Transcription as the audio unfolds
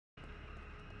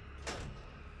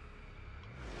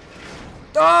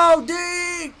Oh,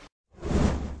 D!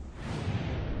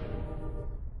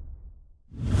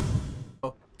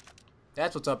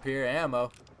 That's what's up here,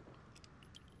 ammo.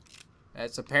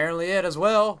 That's apparently it as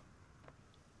well.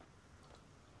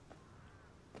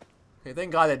 Okay,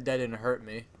 thank God that didn't hurt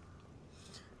me.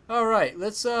 All right,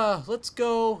 let's go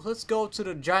to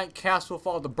the giant castle with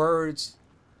all the birds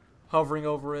hovering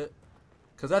over it,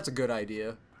 cause that's a good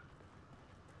idea.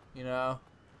 You know,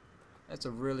 that's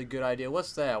a really good idea.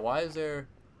 What's that? Why is there?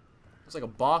 There's like a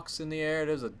box in the air.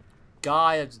 There's a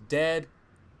guy that's dead.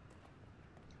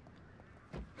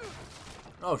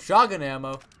 Oh, shotgun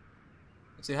ammo.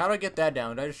 Let's see, how do I get that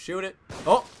down? Did I just shoot it?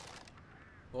 Oh!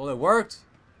 Well, it worked.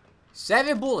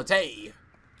 7 bullets, hey!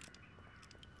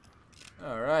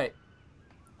 Alright.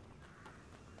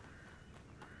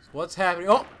 So what's happening?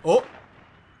 Oh! Oh!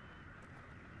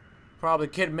 Probably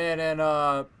Kidman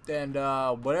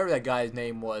and whatever that guy's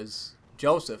name was.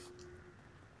 Joseph.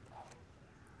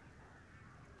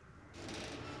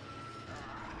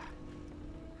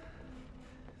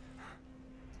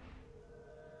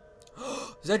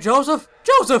 Is that Joseph?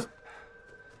 Joseph!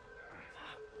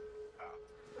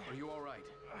 Are you alright?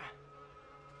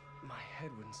 My head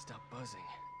wouldn't stop buzzing.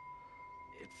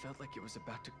 It felt like it was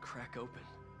about to crack open.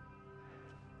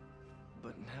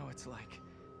 But now it's like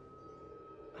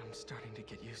I'm starting to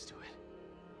get used to it.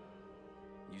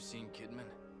 You seen Kidman?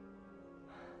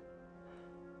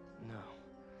 No.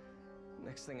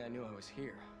 Next thing I knew, I was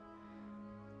here.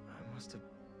 I must have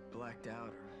blacked out,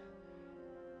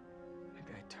 or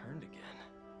maybe I turned again.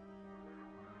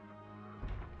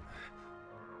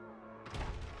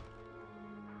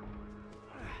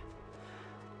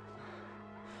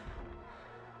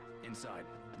 Inside.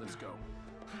 Let's go.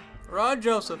 Run,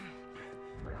 Joseph.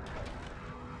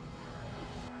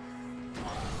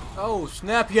 Oh,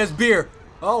 snap, he has beer.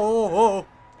 Oh.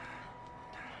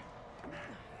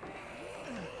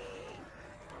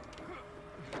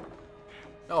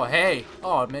 Oh, hey.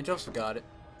 Oh, man, Joseph got it.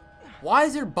 Why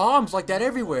is there bombs like that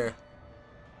everywhere?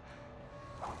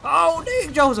 Oh,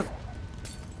 dang, Joseph.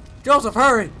 Joseph,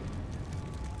 hurry.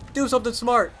 Do something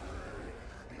smart.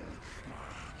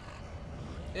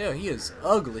 Ew, he is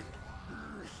ugly.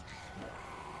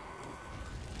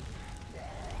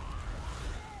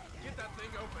 Get that thing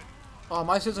open. Oh,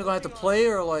 my sister's gonna have to play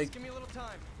or like. Give me a little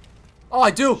time. Oh,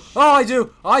 I do. Oh, I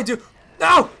do. I do.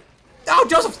 No! No,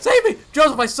 Joseph, save me!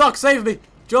 Joseph, I suck. Save me.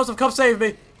 Joseph, come save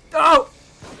me. No!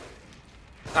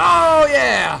 Oh,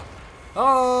 yeah.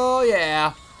 Oh,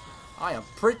 yeah. I am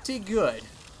pretty good.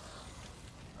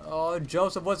 Oh,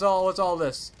 Joseph, what's all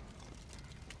this?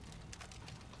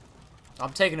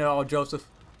 I'm taking it all, Joseph.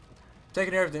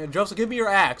 Taking everything. And Joseph, give me your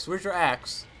axe. Where's your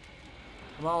axe?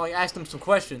 I'm gonna like ask him some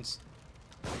questions.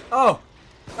 Oh!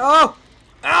 Oh!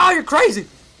 Oh, you're crazy!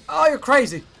 Oh, you're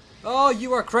crazy! Oh,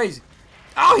 you are crazy!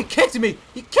 Oh, he kicked me!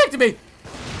 He kicked me!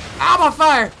 I'm on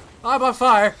fire! I'm on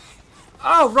fire!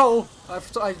 Oh, roll!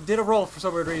 I did a roll for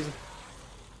some weird reason.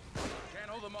 Can't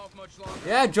hold them off much longer.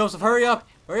 Yeah, Joseph, hurry up!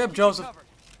 Hurry up, Joseph!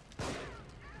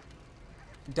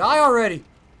 Die already!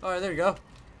 Alright, there you go.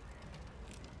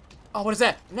 Oh, what is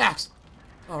that? An axe!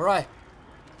 Alright.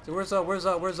 So where's the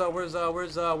stuff? Where's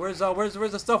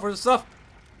the stuff?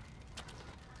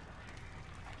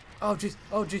 Oh jeez.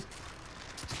 Oh jeez.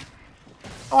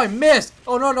 Oh, I missed!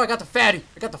 Oh no, I got the fatty.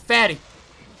 I got the fatty.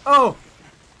 Oh!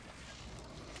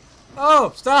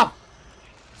 Oh, stop!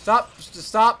 Stop, just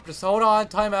stop, just hold on,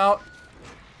 time out.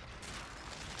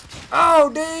 Oh,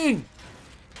 dang!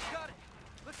 Got it.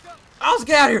 Let's go. Oh, let's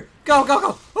get out of here! Go, go,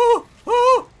 go! Oh,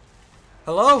 oh!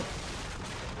 Hello?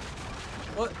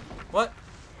 What?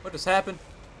 What just happened?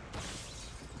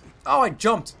 Oh, I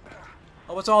jumped!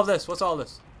 Oh, what's all this? What's all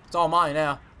this? It's all mine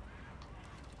now.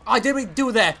 Oh, I didn't mean to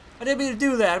do that! I didn't mean to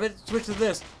do that! I meant to switch to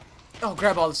this. Oh,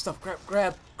 grab all this stuff.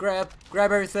 Grab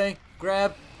everything.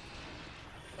 Grab.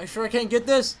 Are you sure I can't get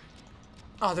this?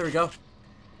 Oh, there we go.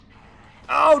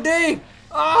 Oh, dang!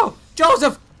 Oh,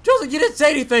 Joseph! Joseph, you didn't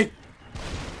say anything!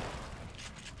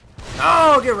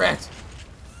 Oh, get wrecked!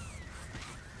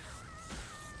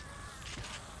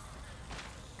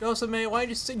 Joseph, man, why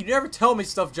did you never tell me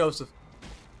stuff, Joseph?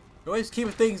 You always keep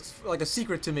things like a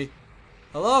secret to me.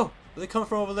 Hello? Where they come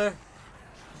from over there?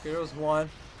 Okay, there was one.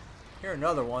 Here,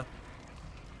 another one.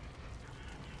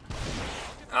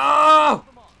 Oh!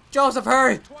 Joseph,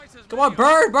 hurry! Come on,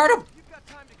 burn him! You've got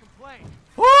time to complain.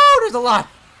 Oh, there's a lot!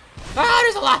 Oh,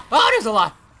 there's a lot! Oh, there's a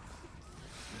lot!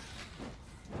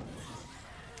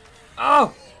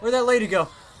 Oh, where'd that lady go?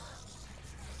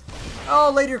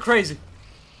 Oh, lady, you're crazy.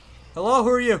 Hello, who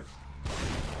are you?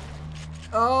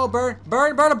 Oh, burn him!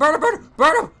 Burn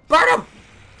him!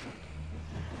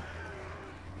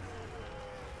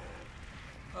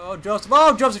 Oh, Joseph.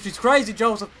 Oh, Joseph, she's crazy,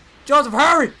 Joseph. Joseph,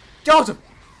 hurry! Joseph!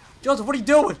 Joseph, what are you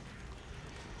doing?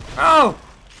 Oh!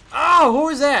 Oh, who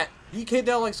is that? He came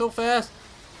down like so fast.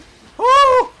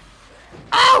 Oh!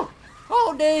 Oh!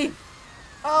 Oh, dang!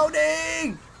 Oh,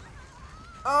 dang!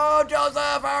 Oh,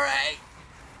 Joseph, hurry!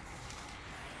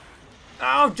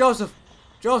 Oh, Joseph!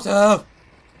 Joseph!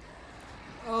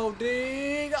 Oh,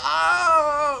 dang!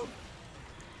 Oh!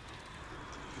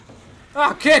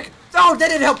 Oh, kick! Oh, that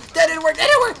didn't help! That didn't work! That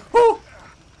didn't work! Oh!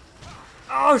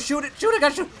 Oh, shoot it! Shoot it! I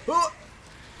gotta shoot! Oh,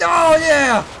 oh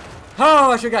yeah!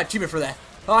 Oh, I should have got achievement for that.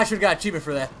 Oh, I should have got achievement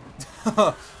for that.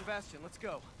 Sebastian, let's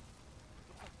go.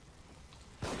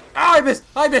 Oh, I missed!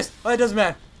 I missed! Oh, it doesn't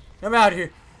matter. I'm out of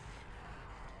here.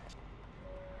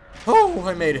 Oh,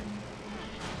 I made it.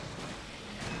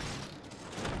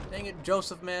 Dang it,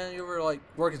 Joseph, man. You were, like,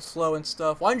 working slow and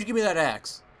stuff. Why didn't you give me that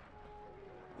axe?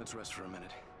 Let's rest for a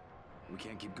minute. We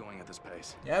can't keep going at this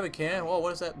pace. Yeah, we can. Well,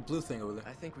 what is that blue thing over there?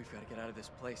 I think we've got to get out of this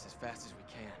place as fast as we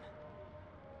can.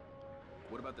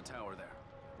 What about the tower there?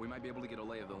 We might be able to get a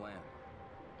lay of the land.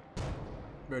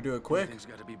 Better do it quick. Everything's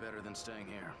got to be better than staying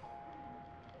here.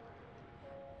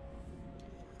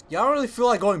 Yeah, I don't really feel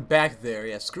like going back there.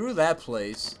 Yeah, screw that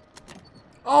place.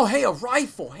 Oh, hey, a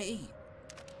rifle. Hey.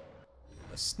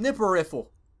 A snipper rifle.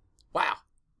 Wow.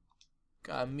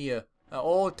 Got me a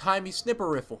old-timey snipper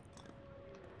rifle.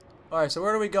 Alright, so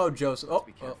where do we go, Joseph? Oh,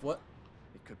 what?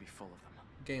 It could be full of them.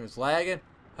 Game is lagging.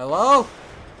 Hello?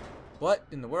 What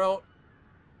in the world?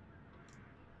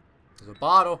 There's a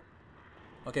bottle.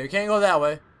 Okay, we can't go that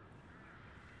way.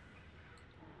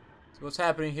 So what's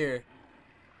happening here?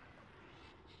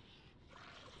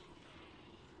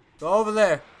 Go over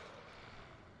there.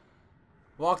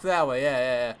 Walk that way.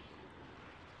 Yeah.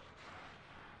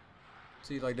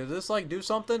 See, like, does this, like, do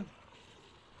something?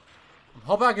 I'm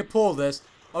hoping I can pull this.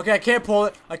 Okay, I can't pull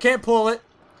it. I can't pull it.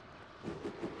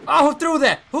 Oh, who threw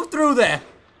that? Who threw that?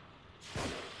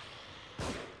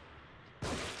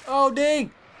 Oh,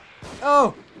 dang.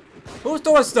 Oh. Who's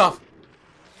throwing stuff?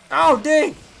 Oh,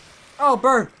 dang. Oh,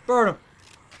 burn. Burn him.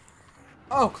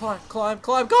 Oh, climb.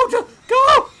 Go,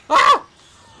 go. Ah!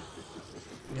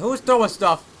 Who's throwing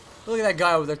stuff? Look at that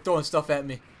guy over there throwing stuff at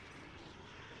me.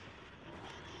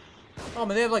 Oh,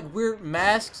 man, they have, like, weird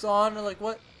masks on. Or, like,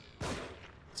 what?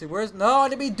 Let's see, where's... No, I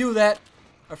didn't mean to do that.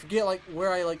 I forget, like,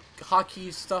 where I, like,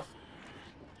 hotkey stuff.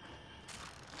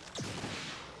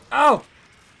 Oh!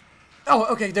 Oh,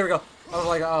 okay, there we go. I was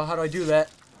like, oh, how do I do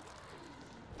that?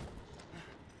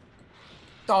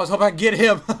 Oh, I was hoping I could get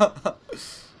him. That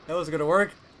wasn't gonna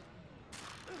work.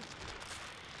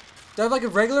 Do I have, like, a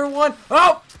regular one?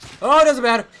 Oh! Oh, it doesn't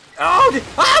matter. Oh,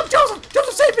 Joseph!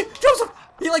 Joseph, save me! Joseph!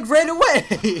 He, like, ran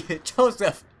away!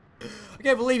 Joseph! I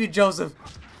can't believe you, Joseph.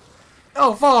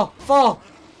 Oh, fall!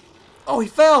 Oh, he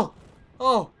fell!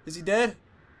 Oh, is he dead?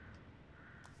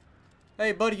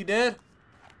 Hey, buddy, you dead?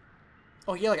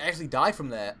 Oh, he, like, actually died from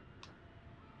that.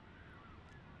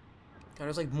 God,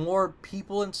 there's, like, more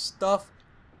people and stuff.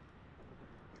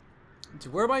 So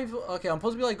where am I? Okay, I'm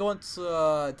supposed to be, like, going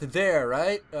to there,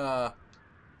 right? So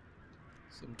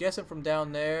I'm guessing from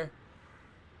down there.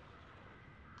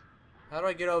 How do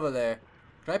I get over there?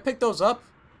 Can I pick those up?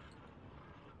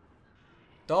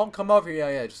 Don't come over here.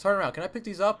 Yeah, just turn around. Can I pick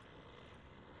these up?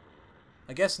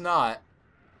 I guess not.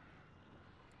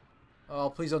 Oh,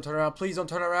 please don't turn around. Please don't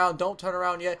turn around. Don't turn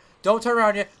around yet. Don't turn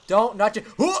around yet. Don't, not yet.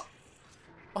 Oh,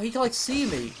 he can, like, see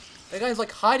me. That guy's,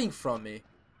 like, hiding from me.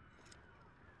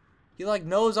 He, like,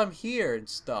 knows I'm here and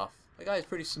stuff. That guy's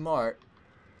pretty smart.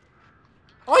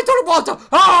 Oh, he threw a bomb!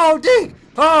 Oh, dang!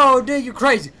 Oh, dang, you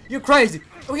crazy! You crazy!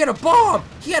 Oh, he had a bomb!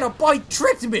 He had a bomb! He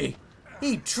tricked me!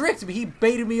 He tricked me! He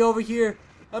baited me over here!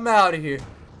 I'm out of here.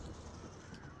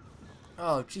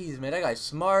 Oh, jeez, man. That guy's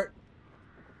smart.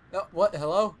 Oh, what?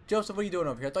 Hello? Joseph, what are you doing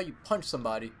over here? I thought you punched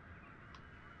somebody.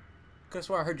 Could've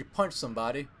sworn I heard you punch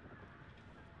somebody.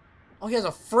 Oh, he has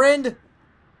a friend?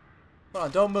 Hold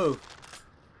on, don't move.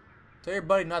 Tell your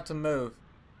buddy not to move.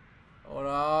 Hold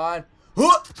on.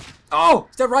 Oh!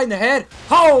 Is that right in the head?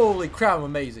 Holy crap, I'm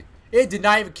amazing. It did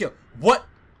not even kill. What?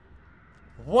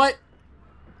 What?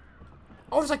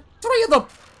 Oh, there's like 3 of them!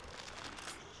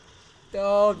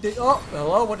 Oh,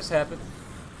 hello? What just happened?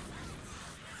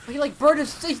 He like burned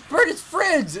his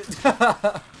friends!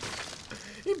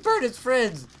 He burned his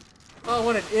friends! Oh,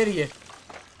 what an idiot.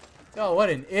 Oh, what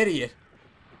an idiot.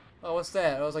 Oh, what's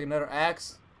that? Oh, it's like another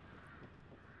axe.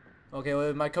 Okay, well,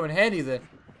 it might come in handy then.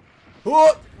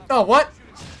 Oh, what?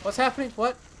 What's happening?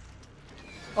 What?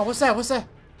 Oh, what's that? What's that?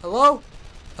 Hello?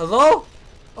 Hello?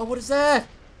 Oh, what is that?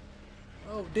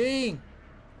 Oh, dang.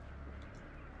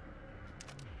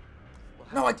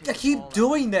 No, I keep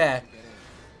doing that.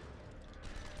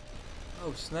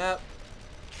 Oh snap!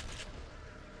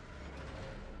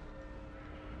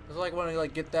 It's like when I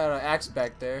like get that axe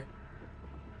back there.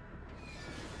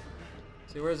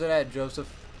 See, where's it at, Joseph?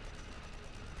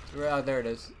 Oh, there it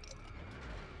is.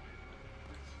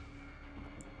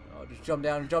 Oh, just jump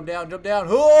down, jump down, jump down.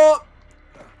 Oh!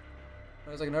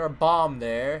 There's like another bomb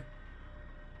there.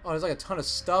 Oh, there's like a ton of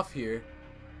stuff here.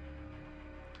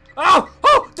 Oh!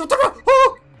 Oh!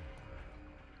 Oh!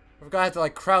 I forgot I have to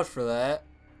like crouch for that.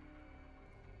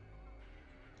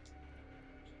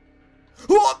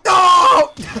 Oh!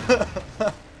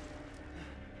 No!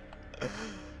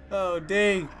 Oh,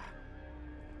 dang.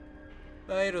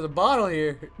 Hey, there's a bottle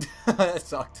here. That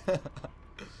sucked.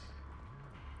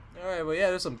 Alright, well, yeah,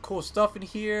 there's some cool stuff in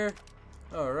here.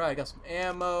 Alright, got some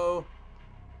ammo.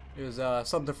 There's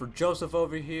something for Joseph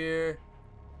over here.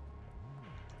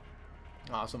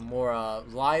 Some more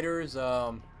lighters.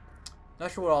 Not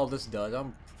sure what all this does.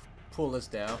 I'm pull this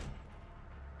down.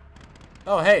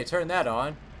 Oh, hey, turn that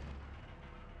on.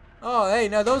 Oh, hey,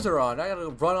 now those are on. I gotta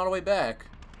run all the way back.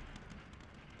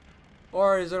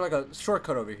 Or is there like a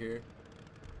shortcut over here?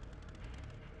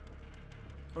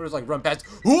 Or just like run past.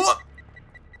 Oh,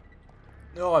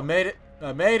 I made it.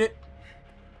 I made it.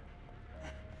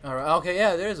 Alright, okay,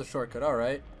 yeah, there is a shortcut,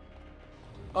 alright.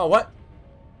 Oh, what?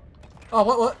 Oh,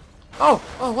 what? Oh,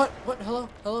 what? Hello?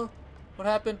 Hello? What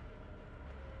happened?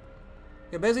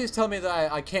 Yeah, basically it's telling me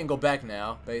that I can't go back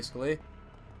now, basically.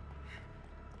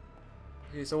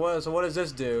 Okay, so what does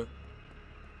this do?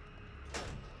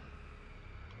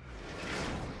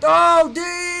 Oh,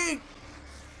 dang!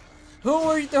 Who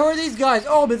are these guys?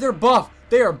 Oh, but they're buff.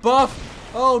 They are buff.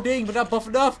 Oh, dang, but not buff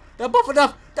enough. Not buff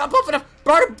enough. Not buff enough.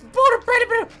 Burn.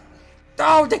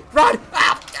 Oh, dang, run.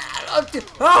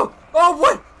 Oh,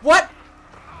 what? What?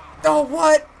 Oh,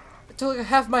 what? I took like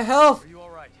half my health. Are you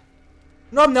alright?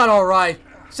 No, I'm not alright.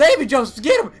 Save me, Joseph.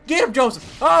 Get him. Get him,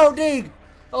 Joseph. Oh, dang.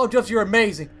 Oh, Joseph, you're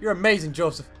amazing. You're amazing,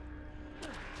 Joseph.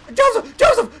 Joseph.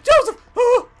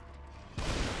 Oh.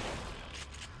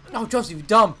 No, Joseph, you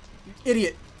dumb. You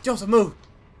idiot. Joseph, move.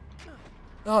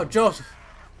 Oh, Joseph.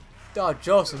 Oh,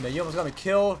 Joseph, man. You almost got me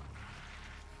killed.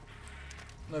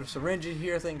 Another syringe in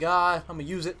here, thank God. I'm gonna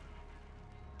use it.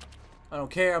 I don't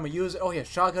care. I'm gonna use it. Oh, yeah,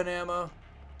 shotgun ammo.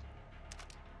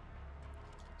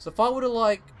 So if I would have,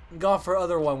 like, gone for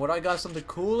other one, would I got something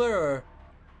cooler, or...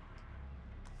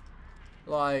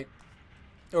 like...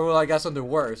 or would I got something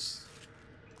worse?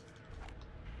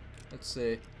 Let's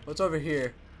see. What's over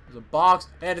here? There's a box.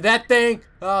 And that thing!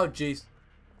 Oh, jeez.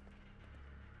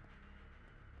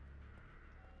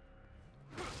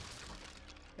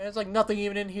 And it's like nothing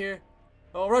even in here.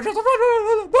 Oh, run, Joseph,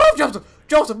 run, move, Joseph!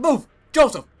 Joseph, move!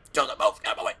 Joseph, move! Get out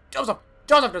of my way! Joseph,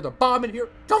 there's a bomb in here!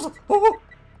 Joseph, oh!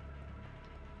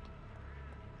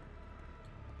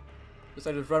 Guess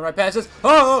I just run right past this.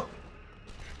 Oh!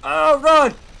 Oh,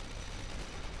 run!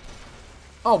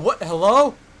 Oh, what?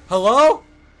 Hello? Hello?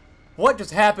 What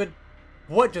just happened?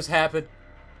 What just happened?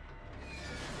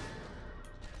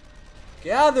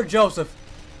 Get out of there, Joseph!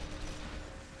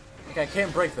 Okay, I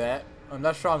can't break that. I'm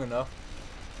not strong enough.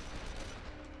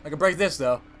 I can break this,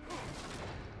 though.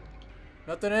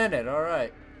 Nothing in it,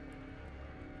 alright.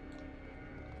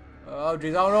 Oh, jeez,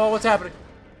 I don't know what's happening.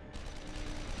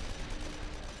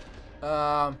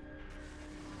 Oh,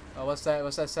 what's that?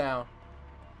 What's that sound?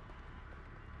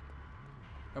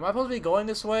 Am I supposed to be going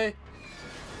this way?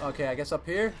 Okay, I guess up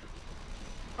here?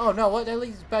 Oh, no, what? That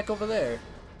leads back over there.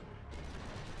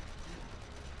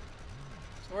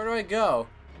 So where do I go?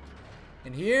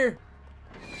 In here?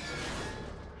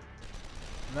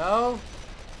 No?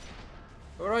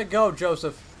 Where do I go,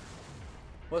 Joseph?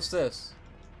 What's this?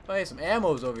 Oh, hey, some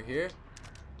ammo's over here.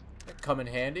 That come in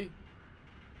handy.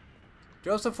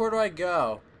 Joseph, where do I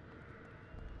go?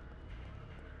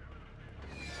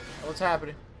 What's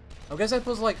happening? I guess I'm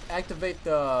supposed to like activate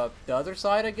the other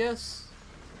side, I guess?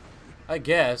 I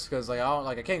guess, because like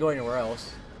I can't go anywhere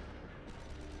else.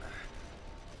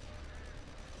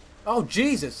 Oh,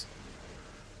 Jesus!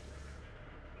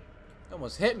 It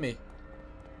almost hit me.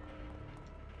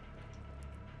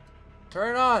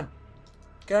 Turn it on.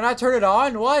 Can I not turn it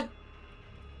on? What?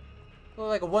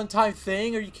 Like a one-time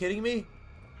thing? Are you kidding me?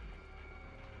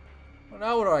 Well,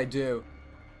 now what do I do?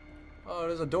 Oh,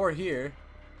 there's a door here.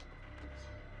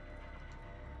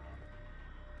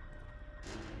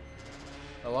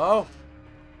 Hello?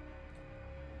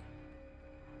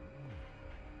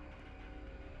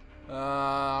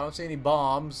 I don't see any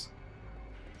bombs.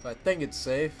 But I think it's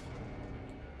safe.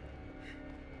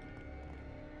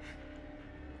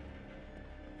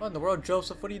 What in the world,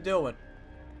 Joseph? What are you doing?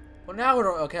 Well, now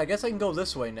we're okay. I guess I can go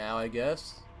this way now. I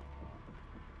guess.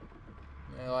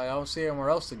 And, like, I don't see anywhere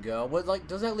else to go. What, like,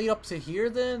 does that lead up to here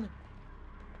then?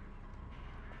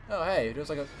 Oh, hey, there's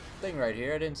like a thing right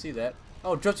here. I didn't see that.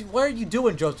 Oh, Joseph, what are you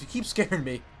doing, Joseph? You keep scaring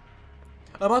me.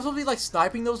 Am I supposed to be, like,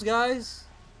 sniping those guys?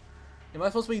 Am I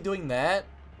supposed to be doing that?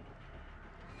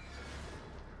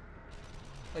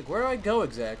 Like, where do I go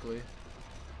exactly?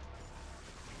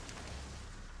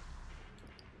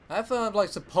 I thought I'm, like,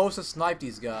 supposed to snipe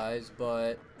these guys,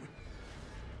 but...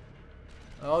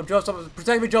 Oh, Joseph,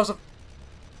 protect me, Joseph!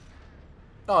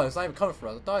 Oh, it's not even coming for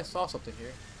us. I thought I saw something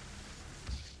here.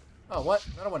 Oh, what?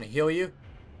 I don't want to heal you.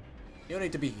 You don't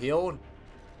need to be healed.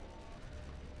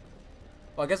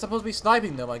 Well, I guess I'm supposed to be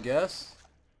sniping them, I guess.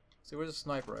 See, where's the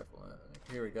sniper rifle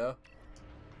at? Here we go.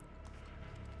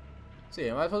 See,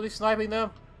 am I supposed to be sniping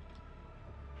them?